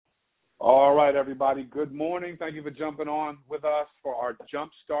All right, everybody. Good morning. Thank you for jumping on with us for our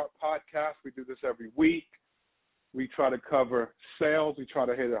Jumpstart podcast. We do this every week. We try to cover sales. We try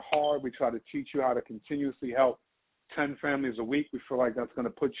to hit it hard. We try to teach you how to continuously help 10 families a week. We feel like that's going to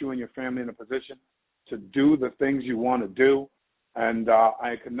put you and your family in a position to do the things you want to do. And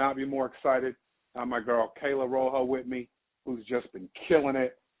I could not be more excited. My girl Kayla Rojo with me, who's just been killing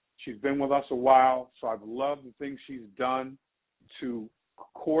it. She's been with us a while, so I've loved the things she's done to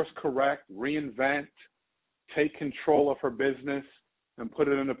course correct, reinvent, take control of her business, and put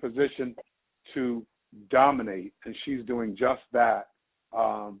it in a position to dominate. And she's doing just that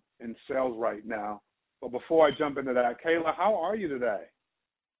in sales right now. But before I jump into that, Kayla, how are you today?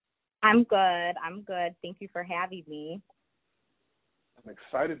 I'm good. Thank you for having me. I'm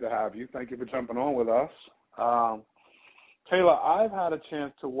excited to have you. Thank you for jumping on with us. Kayla, I've had a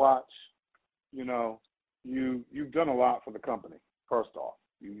chance to watch, you've done a lot for the company. First off,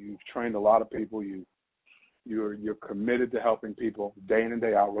 you've trained a lot of people. You're committed to helping people day in and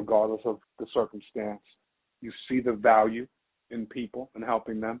day out, regardless of the circumstance. You see the value in people and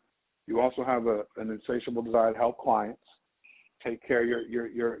helping them. You also have an insatiable desire to help clients, take care of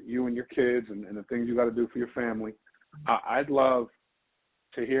you and your kids and the things you got to do for your family. I'd love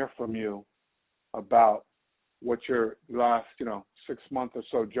to hear from you about what your last 6 month or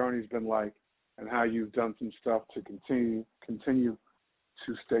so journey's been like, and how you've done some stuff to continue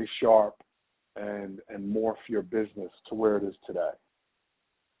to stay sharp and morph your business to where it is today.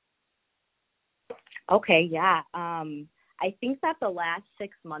 Okay, yeah. I think that the last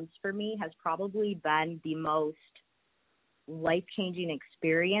 6 months for me has probably been the most life-changing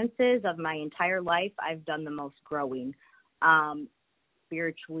experiences of my entire life. I've done the most growing,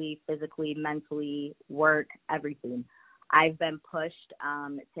 spiritually, physically, mentally, work, everything. I've been pushed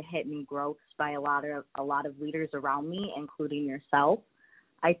to hit new growths by a lot of leaders around me, including yourself.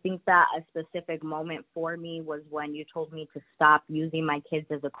 I think that a specific moment for me was when you told me to stop using my kids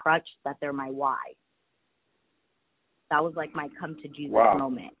as a crutch, that they're my why. That was like my come to Jesus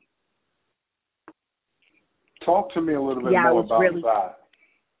moment. Talk to me a little bit more about that.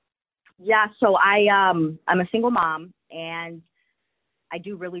 Yeah, so I'm a single mom, and I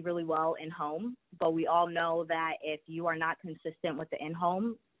do really, really well in home, but we all know that if you are not consistent with the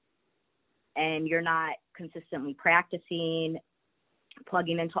in-home and you're not consistently practicing,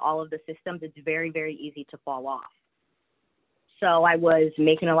 plugging into all of the systems, it's very, very easy to fall off. So I was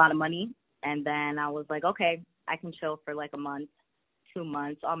making a lot of money, and then I was like, okay, I can chill for like a month, 2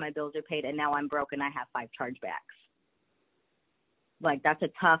 months, all my bills are paid, and now I'm broke and I have 5 chargebacks. Like, that's a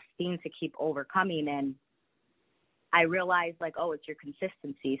tough thing to keep overcoming, and I realized, like, oh, it's your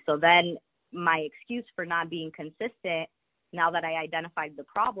consistency. So then my excuse for not being consistent, now that I identified the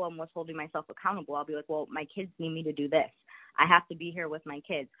problem, was holding myself accountable. I'll be like, well, my kids need me to do this. I have to be here with my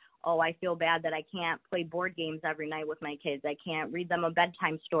kids. Oh, I feel bad that I can't play board games every night with my kids. I can't read them a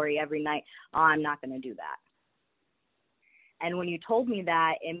bedtime story every night. Oh, I'm not going to do that. And when you told me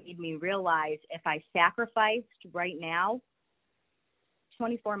that, it made me realize if I sacrificed right now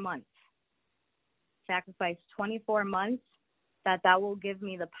 24 months, sacrifice 24 months, that will give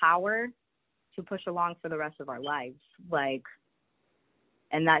me the power to push along for the rest of our lives. Like,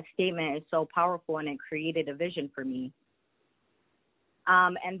 and that statement is so powerful, and it created a vision for me.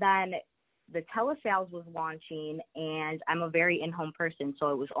 And then the telesales was launching, and I'm a very in-home person, so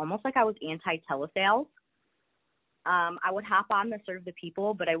it was almost like I was anti-telesales. I would hop on to serve the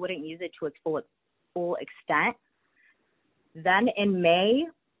people, but I wouldn't use it to its full extent. Then in May,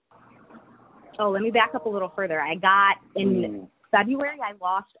 let me back up a little further. In February, I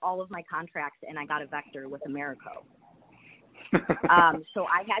lost all of my contracts, and I got a Vector with Americo. So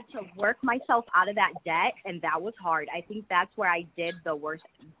I had to work myself out of that debt, and that was hard. I think that's where I did the worst,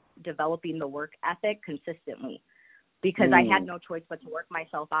 developing the work ethic consistently, because I had no choice but to work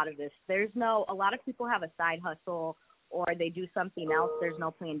myself out of this. A lot of people have a side hustle or they do something else. There's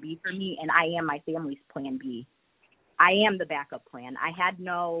no plan B for me, and I am my family's plan B. I am the backup plan. I had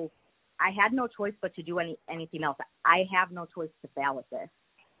no choice but to do anything else. I have no choice to fail at this.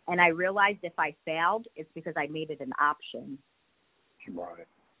 And I realized if I failed, it's because I made it an option. Right.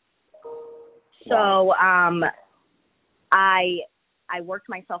 So I worked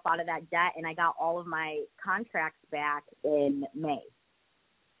myself out of that debt, and I got all of my contracts back in May.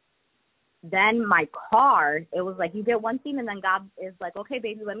 Then my car, it was like, you get one thing, and then God is like, okay,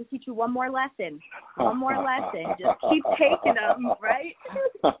 baby, let me teach you one more lesson. One more lesson. Just keep taking them, right?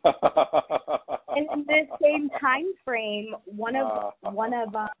 And in this same time frame, one of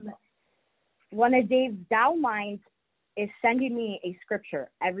Dave's downlines is sending me a scripture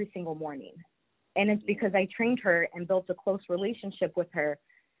every single morning. And it's because I trained her and built a close relationship with her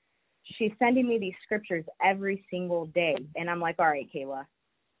she's sending me these scriptures every single day. And I'm like, all right, Kayla,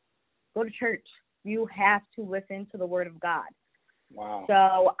 go to church. You have to listen to the word of God. Wow.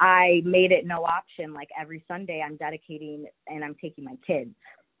 So I made it no option. Like every Sunday I'm dedicating and I'm taking my kids.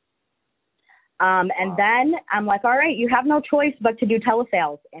 And then I'm like, all right, you have no choice but to do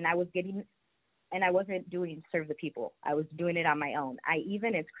telesales. And I wasn't doing serve the people. I was doing it on my own.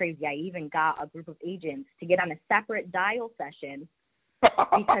 It's crazy. I even got a group of agents to get on a separate dial session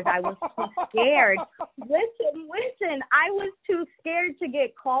because I was too scared. Listen, I was too scared to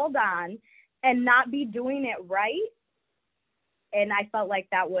get called on and not be doing it right. And I felt like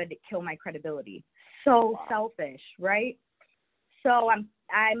that would kill my credibility. So selfish, right? So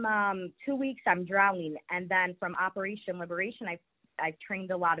I'm 2 weeks, I'm drowning. And then from Operation Liberation, I've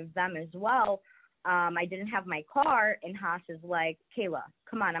trained a lot of them as well. I didn't have my car, and Haas is like, Kayla,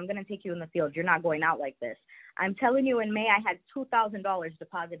 come on, I'm going to take you in the field. You're not going out like this. I'm telling you, in May, I had $2,000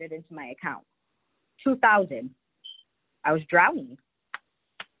 deposited into my account. $2,000. I was drowning.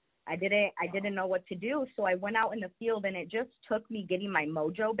 I didn't know what to do, so I went out in the field, and it just took me getting my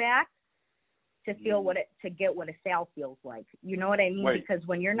mojo back to feel to get what a sale feels like. You know what I mean? Because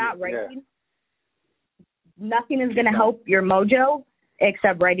when you're not writing, nothing is going to help your mojo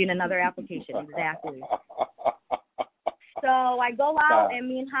except writing another application. Exactly. So I go out and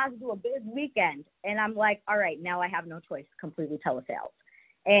me and Haas do a big weekend, and I'm like, all right, now I have no choice, completely telesales.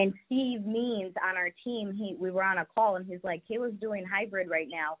 And Steve Means on our team, we were on a call, and he's like, Kayla's doing hybrid right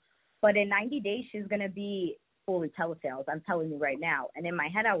now, but in 90 days she's going to be fully telesales. I'm telling you right now. And in my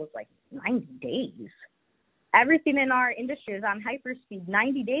head, I was like, 90 days? Everything in our industry is on hyperspeed.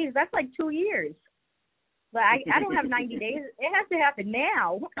 90 days? That's like 2 years. But I don't have 90 days. It has to happen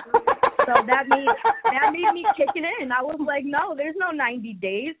now. So that made me kick it in. I was like, no, there's no 90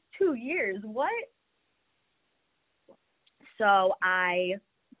 days. 2 years. What? So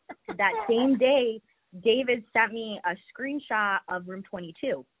that same day, David sent me a screenshot of room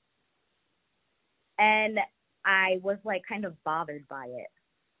 22. And I was like kind of bothered by it.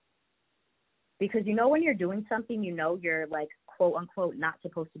 Because you know when you're doing something you're like quote unquote not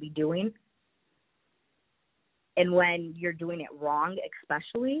supposed to be doing? And when you're doing it wrong,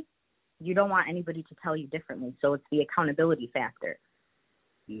 especially, you don't want anybody to tell you differently. So it's the accountability factor.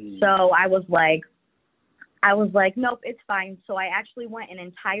 So I was like, nope, it's fine. So I actually went an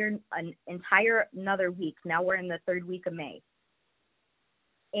entire another week. Now we're in the 3rd week of May.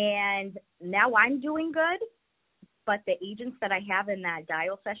 And now I'm doing good, but the agents that I have in that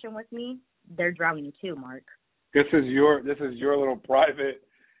dial session with me, they're drowning too, Mark. This is your little private,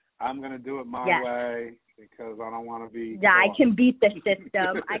 I'm going to do it my way because I don't want to be. Yeah, I can beat the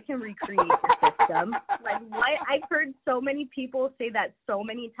system. I can recreate the system. Like, what? I've heard so many people say that so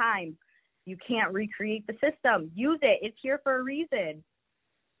many times. You can't recreate the system. Use it. It's here for a reason.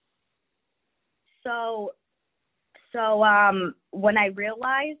 So when I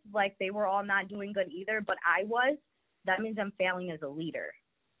realized like they were all not doing good either, but I was, that means I'm failing as a leader.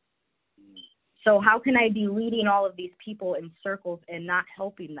 So how can I be leading all of these people in circles and not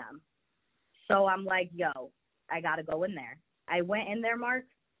helping them? So I'm like, yo, I got to go in there. I went in there, Mark.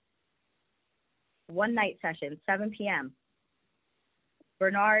 One night session, 7 p.m.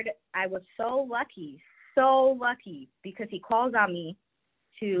 Bernard, I was so lucky because he calls on me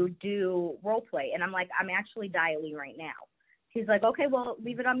to do role play. And I'm like, I'm actually dialing right now. He's like, okay, well,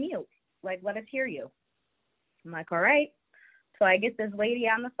 leave it on mute. Like, let us hear you. I'm like, all right. So I get this lady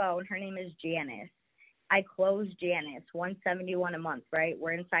on the phone. Her name is Janice. I closed Janice, $171 a month, right?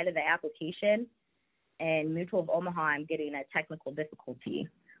 We're inside of the application. And Mutual of Omaha, I'm getting a technical difficulty.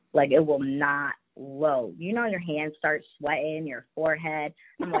 Like, it will not load. You know, your hands start sweating, your forehead.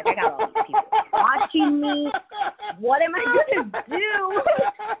 I'm like, I got all these people watching me. What am I going to do?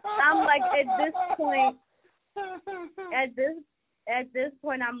 I'm like, at this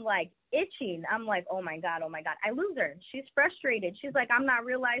point, I'm like itching. I'm like, oh my God. I lose her. She's frustrated. She's like, I'm not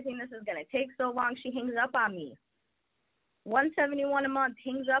realizing this is going to take so long. She hangs up on me. $171 a month,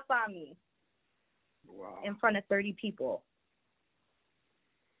 hangs up on me. Wow. In front of 30 people.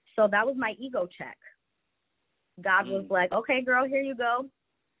 So that was my ego check. God was like, okay, girl, here you go.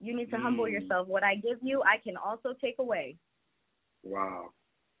 You need to humble yourself. What I give you, I can also take away. Wow.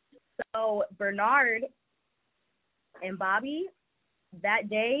 So Bernard and Bobby, that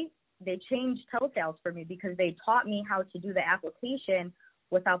day, they changed telesales for me because they taught me how to do the application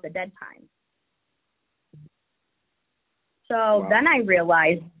without the dead time. So then I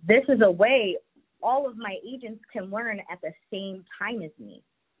realized this is a way all of my agents can learn at the same time as me.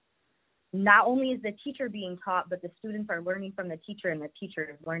 Not only is the teacher being taught, but the students are learning from the teacher and the teacher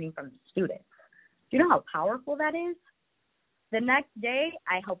is learning from the students. Do you know how powerful that is? The next day,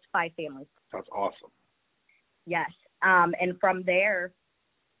 I helped 5 families. That's awesome. Yes. And from there,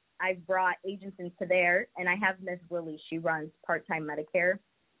 I've brought agents into there, and I have Ms. Lily. She runs part-time Medicare.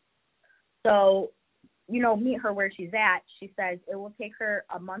 So, meet her where she's at. She says it will take her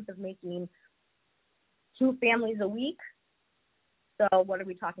a month of making 2 families a week. So what are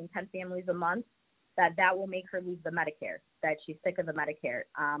we talking, 10 families a month? That will make her leave the Medicare, that she's sick of the Medicare.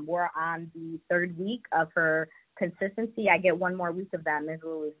 We're on the 3rd week of her consistency. I get 1 more week of that. Ms.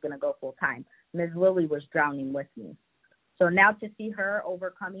 Lily's going to go full time. Ms. Lily was drowning with me. So now to see her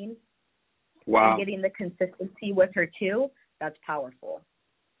overcoming and getting the consistency with her too, that's powerful.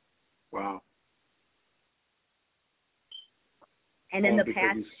 Wow. And in the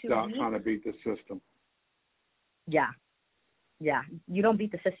past 2 stop weeks, trying to beat the system. Yeah. You don't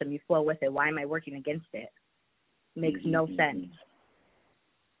beat the system, you flow with it. Why am I working against it? Makes no sense.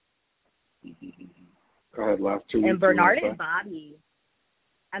 Go ahead, last 2 weeks. And Bernard and Bobby.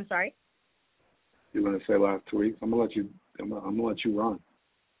 I'm sorry? You're going to say last 2 weeks? I'm going to let you run.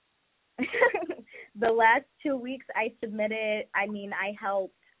 The last 2 weeks I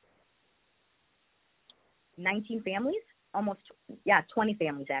helped 19 families, 20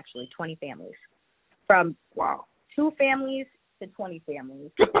 families actually, 20 families. From 2 families to 20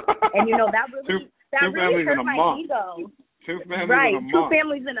 families. And that really hurt my ego. 2 families right, in a month. 2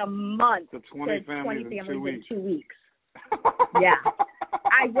 families in a month to 20 families in 2 weeks. In 2 weeks. Yeah.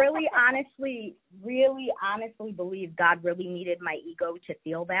 I really honestly believe God really needed my ego to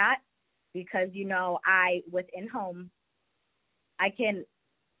feel that, because with in-home,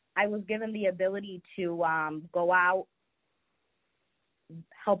 I was given the ability to go out,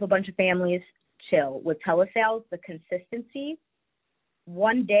 help a bunch of families, chill. With telesales, the consistency,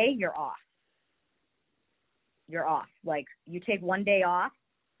 one day you're off. You're off. Like, you take 1 day off.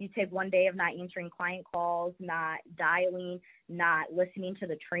 You take 1 day of not answering client calls, not dialing, not listening to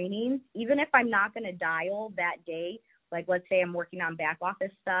the trainings. Even if I'm not going to dial that day, like let's say I'm working on back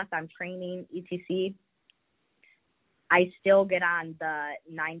office stuff, I'm training, etc., I still get on the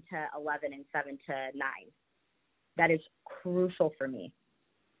 9 to 11 and 7 to 9. That is crucial for me.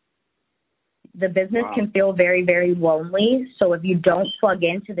 The business can feel very, very lonely. So if you don't plug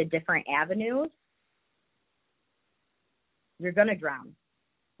into the different avenues, you're going to drown.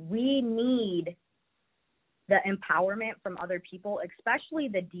 We need the empowerment from other people, especially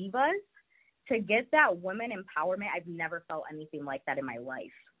the divas, to get that women empowerment. I've never felt anything like that in my life.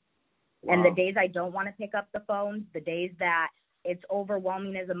 And the days I don't want to pick up the phone, the days that it's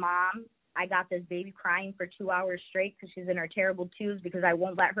overwhelming as a mom, I got this baby crying for 2 hours straight because she's in her terrible twos because I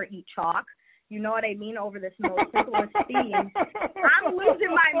won't let her eat chalk. You know what I mean? Over this most simplest theme. I'm losing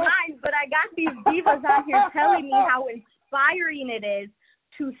my mind, but I got these divas out here telling me how inspiring it is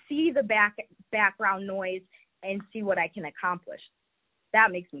to see the background noise and see what I can accomplish.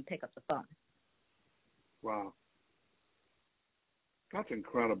 That makes me pick up the phone. Wow. That's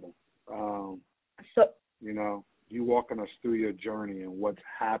incredible. You walking us through your journey and what's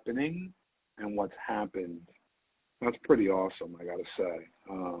happening and what's happened. That's pretty awesome, I got to say.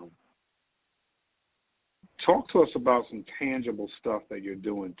 Talk to us about some tangible stuff that you're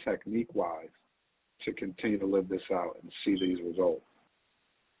doing technique-wise to continue to live this out and see these results.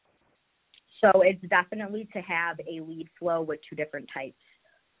 So it's definitely to have a lead flow with 2 different types.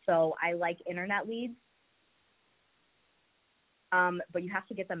 So I like internet leads, but you have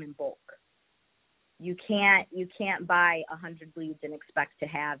to get them in bulk. You can't buy 100 leads and expect to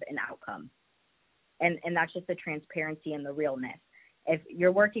have an outcome. And that's just the transparency and the realness. If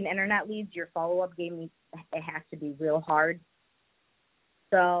you're working internet leads, your follow-up game, it has to be real hard.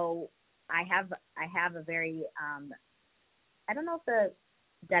 So I have a very, I don't know if the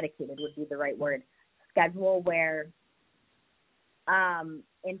dedicated would be the right word, schedule where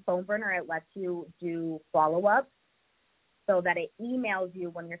in PhoneBurner it lets you do follow-ups so that it emails you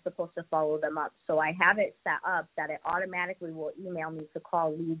when you're supposed to follow them up. So I have it set up that it automatically will email me to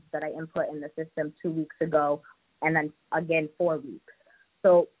call leads that I input in the system 2 weeks ago and then again 4 weeks.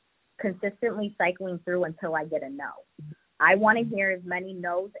 So consistently cycling through until I get a no. I want to hear as many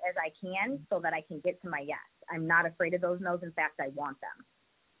no's as I can so that I can get to my yes. I'm not afraid of those no's. In fact, I want them.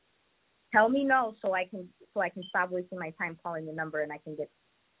 Tell me no so I can stop wasting my time calling the number and I can get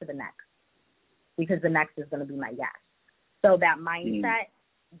to the next, because the next is going to be my yes. So that mindset,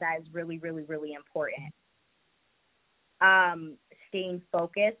 that is really, really, really important. Staying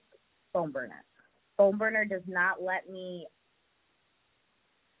focused, PhoneBurner. PhoneBurner does not let me.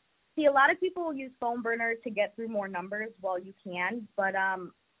 See, a lot of people will use PhoneBurner to get through more numbers. Well, you can, but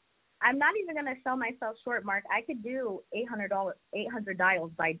I'm not even going to sell myself short, Mark. I could do 800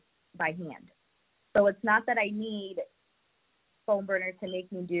 dials by hand. So it's not that I need phone burner to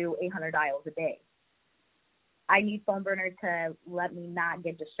make me do 800 dials a day. I need phone burner to let me not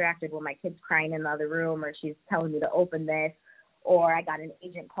get distracted when my kid's crying in the other room or she's telling me to open this, or I got an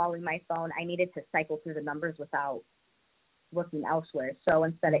agent calling my phone. I needed to cycle through the numbers without looking elsewhere. So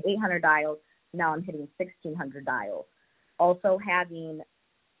instead of 800 dials, now I'm hitting 1,600 dials. Also having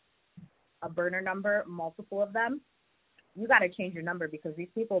a burner number, multiple of them, you got to change your number because these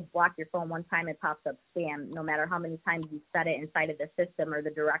people block your phone one time, it pops up spam. No matter how many times you set it inside of the system or the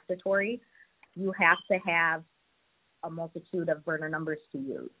directory, you have to have a multitude of burner numbers to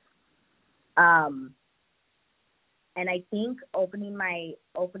use. And I think opening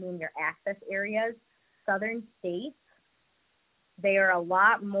your access areas, southern states, they are a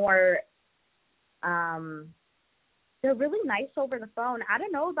lot more, they're really nice over the phone. I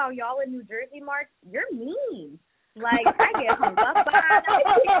don't know about y'all in New Jersey, Mark. You're mean. Like, I get hung up on.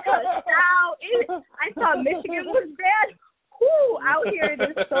 I get cussed out. I thought Michigan was bad. Whoo, out here it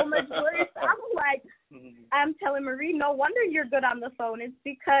is so much worse. I'm telling Marie, no wonder you're good on the phone. It's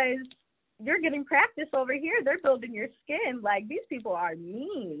because you're getting practice over here. They're building your skin. Like, these people are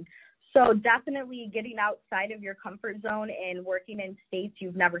mean. So definitely getting outside of your comfort zone and working in states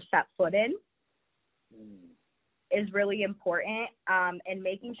you've never set foot in is really important, and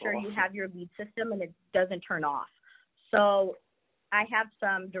making sure you have your lead system and it doesn't turn off. So I have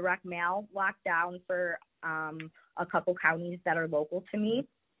some direct mail locked down for a couple counties that are local to me,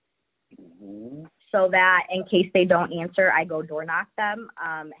 so that in case they don't answer, I go door knock them.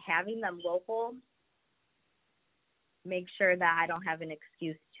 Having them local, make sure that I don't have an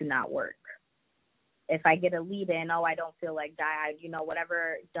excuse to not work. If I get a lead in, I don't feel like that,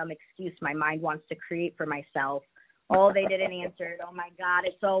 whatever dumb excuse my mind wants to create for myself. Oh, they didn't answer it. Oh, my God,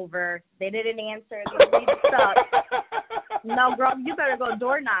 it's over. They didn't answer. The lead sucks. No, girl, you better go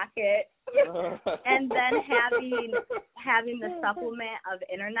door knock it. And then having the supplement of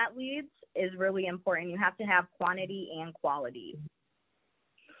internet leads is really important. You have to have quantity and quality.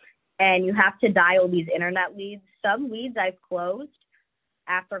 And you have to dial these internet leads. Some leads I've closed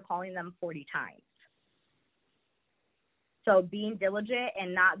after calling them 40 times. So being diligent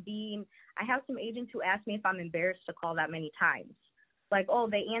and not being – I have some agents who ask me if I'm embarrassed to call that many times. Like, oh,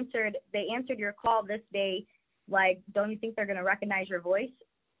 they answered your call this day. Like, don't you think they're going to recognize your voice?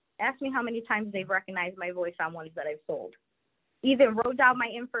 Ask me how many times they've recognized my voice on ones that I've sold. Even wrote down my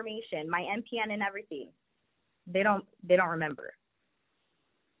information, my NPN and everything. They don't remember.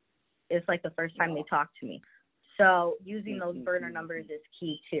 It's like the first time they talk to me. So using those burner numbers is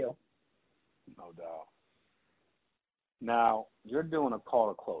key too. No doubt. Now, you're doing a call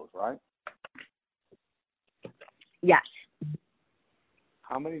to close, right? Yes.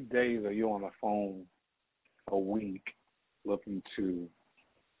 How many days are you on the phone a week looking to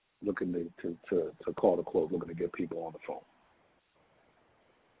call to close, looking to get people on the phone?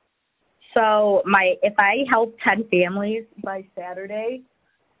 So if I help 10 families by Saturday,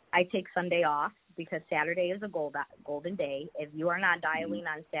 I take Sunday off because Saturday is a golden day. If you are not dialing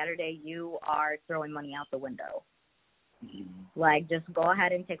on Saturday, you are throwing money out the window. Like, just go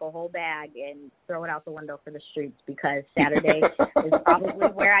ahead and take a whole bag and throw it out the window for the streets because Saturday is probably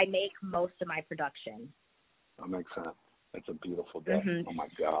where I make most of my production. That makes sense. It's a beautiful day. Oh, my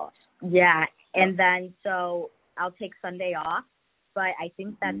gosh. Yeah, and then so I'll take Sunday off, but I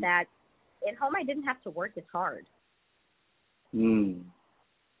think that at home I didn't have to work as hard. For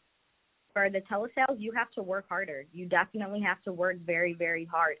the telesales, you have to work harder. You definitely have to work very, very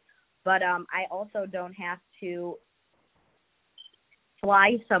hard. But I also don't have to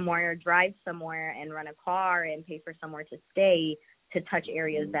fly somewhere, drive somewhere, and rent a car and pay for somewhere to stay to touch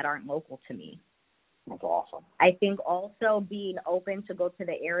areas that aren't local to me. That's awesome. I think also being open to go to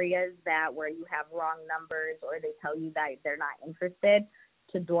the areas where you have wrong numbers or they tell you that they're not interested,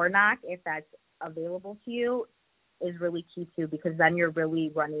 to door knock if that's available to you is really key too, because then you're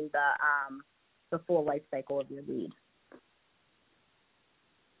really running the full life cycle of your lead.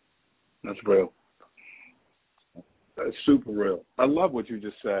 That's real. That's super real. I love what you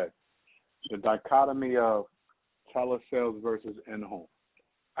just said. The dichotomy of telesales versus in-home.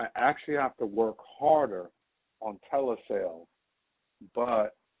 I actually have to work harder on telesales,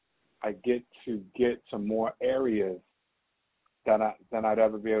 but I get to get to more areas than I'd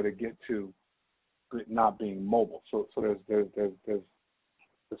ever be able to get to not being mobile. So there's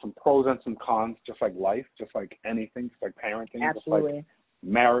some pros and some cons, just like life, just like anything, just like parenting, Absolutely. Just like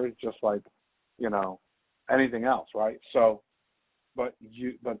marriage, just like, anything else, right? So, but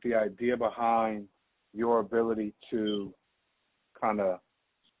the idea behind your ability to kind of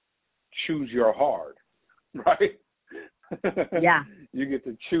choose your hard, right? Yeah. You get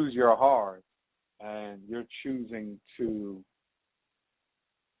to choose your hard, and you're choosing to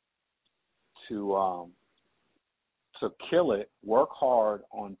to kill it, work hard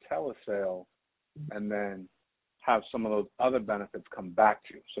on telesales, and then have some of those other benefits come back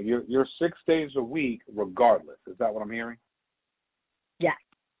to you. So you're 6 days a week regardless. Is that what I'm hearing? Yes.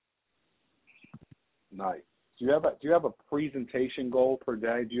 Nice. Do you have a presentation goal per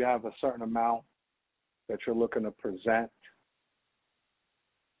day? Do you have a certain amount that you're looking to present?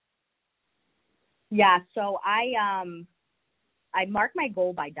 Yeah, so I mark my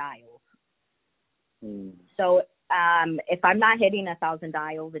goal by dials. So if I'm not hitting 1,000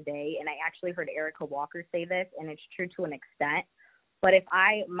 dials a day, and I actually heard Erica Walker say this, and it's true to an extent, but if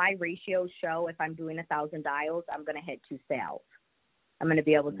my ratios show if I'm doing 1,000 dials, I'm going to hit 2 sales. I'm going to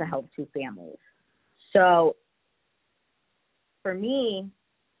be able to help 2 families. So for me,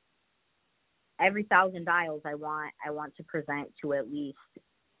 every 1,000 dials I want to present to at least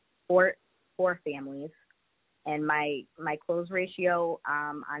four families, and my close ratio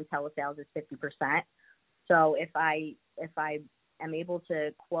on telesales is 50%. So if I am able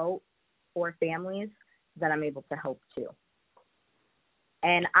to quote 4 families, then I'm able to help 2.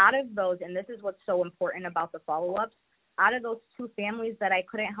 And out of those, and this is what's so important about the follow-ups, out of those 2 families that I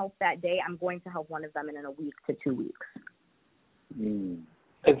couldn't help that day, I'm going to help one of them in a week to 2 weeks.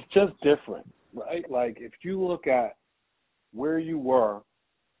 It's just different, right? Like if you look at where you were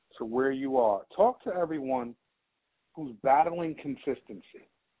to where you are, talk to everyone who's battling consistency.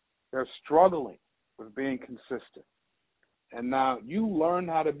 They're struggling with being consistent. And now you learn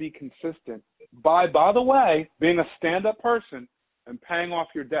how to be consistent by the way, being a stand-up person and paying off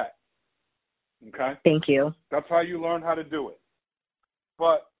your debt. Okay? Thank you. That's how you learn how to do it.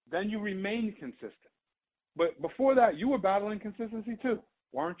 But then you remain consistent. But before that, you were battling consistency too,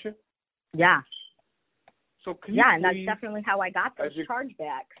 weren't you? Yeah. So can you and that's definitely how I got those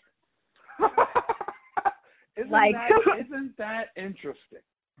chargebacks. Isn't that interesting?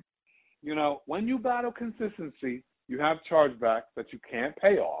 You know, when you battle consistency, you have chargebacks that you can't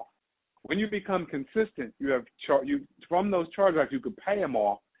pay off. When you become consistent, you have from those chargebacks you could pay them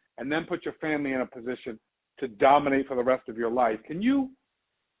off, and then put your family in a position to dominate for the rest of your life.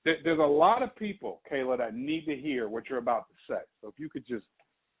 There's a lot of people, Kayla, that need to hear what you're about to say. So if you could just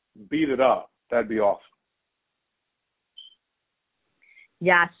beat it up, that'd be awesome.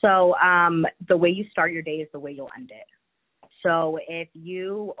 Yeah, so the way you start your day is the way you'll end it. So if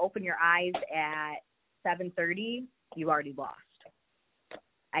you open your eyes at 7:30, you already lost.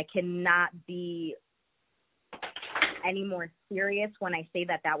 I cannot be any more serious when I say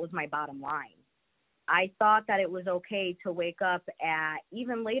that was my bottom line. I thought that it was okay to wake up at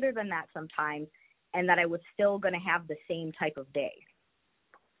even later than that sometimes, and that I was still going to have the same type of day.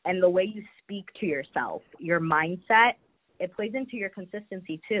 And the way you speak to yourself, your mindset, it plays into your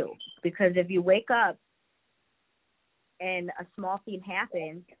consistency too. Because if you wake up and a small thing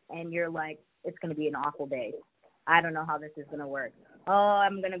happens and you're like, it's going to be an awful day. I don't know how this is going to work. Oh,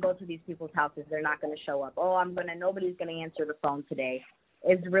 I'm going to go to these people's houses. They're not going to show up. Oh, nobody's going to answer the phone today.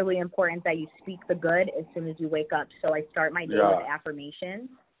 It's really important that you speak the good as soon as you wake up. So I start my day with affirmations.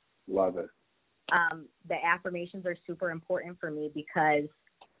 Love it. The affirmations are super important for me because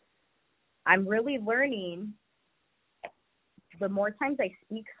I'm really learning the more times I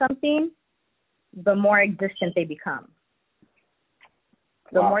speak something, the more existent they become.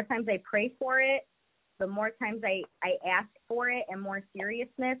 The more times I pray for it, the more times I ask for it and more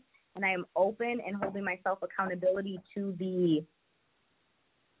seriousness, and I am open and holding myself accountability to the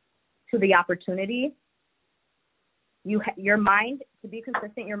opportunity. Your mind, to be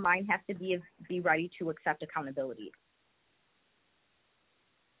consistent, your mind has to be ready to accept accountability.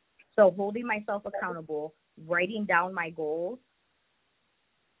 So holding myself accountable, writing down my goals,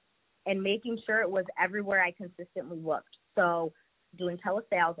 and making sure it was everywhere I consistently looked. So doing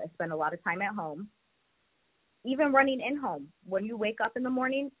telesales, I spend a lot of time at home. Even running in home. When you wake up in the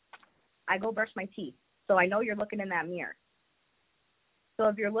morning, I go brush my teeth. So I know you're looking in that mirror. So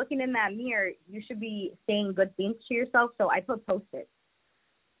if you're looking in that mirror, you should be saying good things to yourself. So I put Post-its,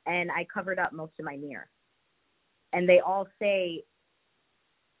 and I covered up most of my mirror. And they all say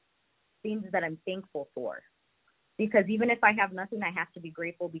things that I'm thankful for. Because even if I have nothing, I have to be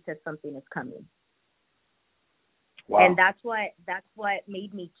grateful because something is coming. Wow. And that's what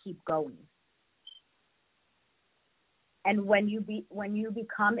made me keep going. And when you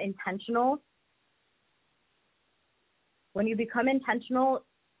become intentional,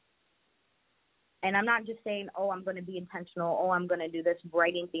 and I'm not just saying, oh, I'm going to be intentional, oh, I'm going to do this,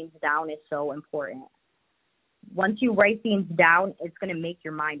 writing things down is so important. Once you write things down, it's going to make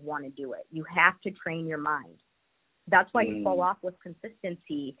your mind want to do it. You have to train your mind. That's why you fall off with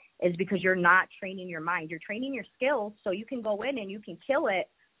consistency, is because you're not training your mind. You're training your skills so you can go in and you can kill it,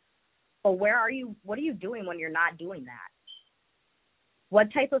 But what are you doing when you're not doing that?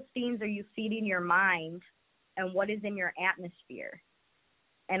 What type of themes are you feeding your mind, and what is in your atmosphere?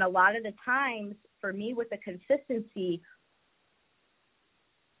 And a lot of the times, for me, with the consistency,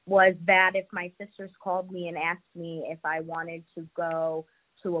 was that if my sisters called me and asked me if I wanted to go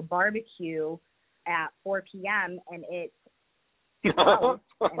to a barbecue at 4 p.m. and it's closed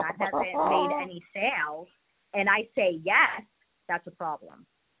and I haven't made any sales, and I say yes, that's a problem.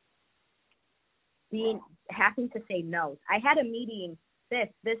 Having to say no. I had a meeting.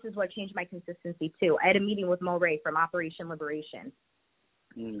 This is what changed my consistency too. I had a meeting with Mo Ray from Operation Liberation.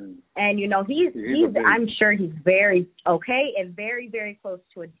 And he's I'm sure he's very okay and very, very close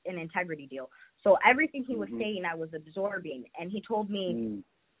to an integrity deal. So everything he was saying, I was absorbing. And he told me,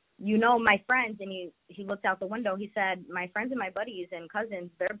 my friends, and he looked out the window. He said, my friends and my buddies and cousins,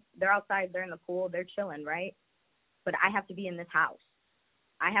 they're outside, they're in the pool, they're chilling, right? But I have to be in this house.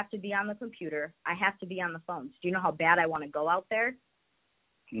 I have to be on the computer. I have to be on the phones. Do you know how bad I want to go out there?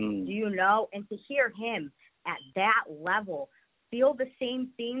 Do you know? And to hear him at that level feel the same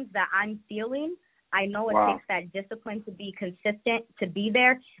things that I'm feeling, I know it takes that discipline to be consistent, to be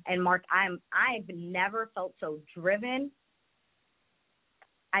there. And Mark, I've never felt so driven.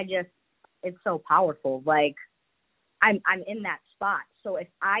 It's so powerful. Like I'm in that spot. So if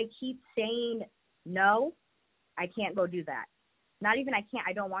I keep saying no, I can't go do that. Not even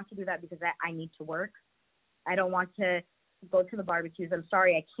I don't want to do that because I need to work. I don't want to go to the barbecues. I'm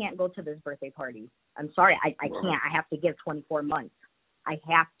sorry, I can't go to this birthday party. I'm sorry, I can't. I have to give 24 months. I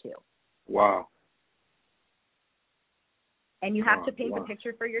have to. Wow. And you have to paint the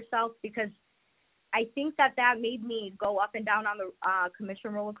picture for yourself, because I think that made me go up and down on the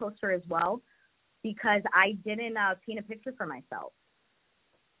commission roller coaster as well, because I didn't paint a picture for myself.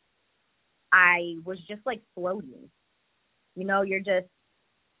 I was just like floating. You're just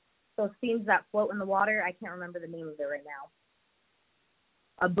those things that float in the water. I can't remember the name of it right now.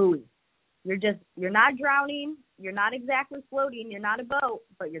 A buoy. You're not drowning. You're not exactly floating. You're not a boat,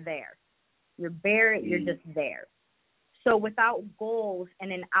 but you're there. You're just there. So without goals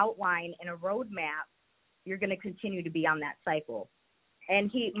and an outline and a roadmap, you're going to continue to be on that cycle.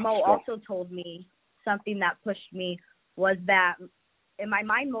 And Mo also told me something that pushed me, was that in my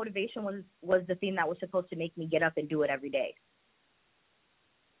mind, motivation was the thing that was supposed to make me get up and do it every day.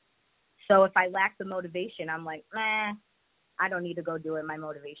 So if I lack the motivation, I'm like, I don't need to go do it. My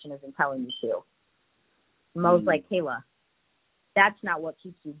motivation isn't telling me to. Mo's like, Kayla, that's not what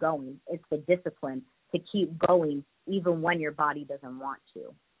keeps you going. It's the discipline to keep going even when your body doesn't want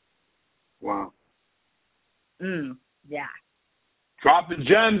to. Wow. Yeah. Dropping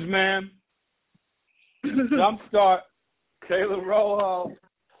gems, man. Jumpstart. Kayla Rojo,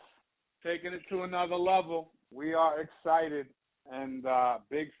 taking it to another level. We are excited, and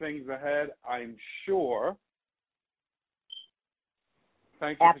big things ahead, I'm sure.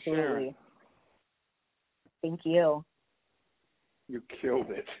 Thank you for sharing. Thank you. You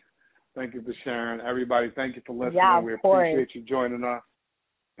killed it. Thank you for sharing. Everybody, thank you for listening. Yeah, we course. appreciate you joining us.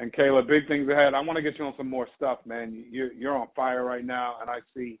 And Kayla, big things ahead. I want to get you on some more stuff, man. You're on fire right now, and I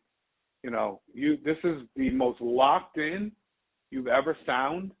see, this is the most locked in you've ever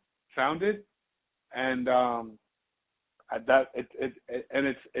sounded, and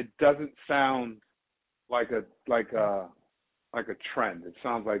it doesn't sound like a trend. It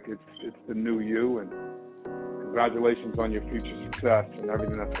sounds like it's the new you, and congratulations on your future success and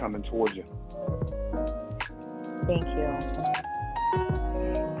everything that's coming towards you. Thank you.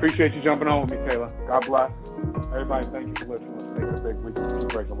 Appreciate you jumping on with me, Kayla. God bless. Everybody, thank you for listening. Let's make it a big week. Keep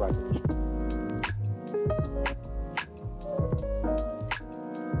breaking records.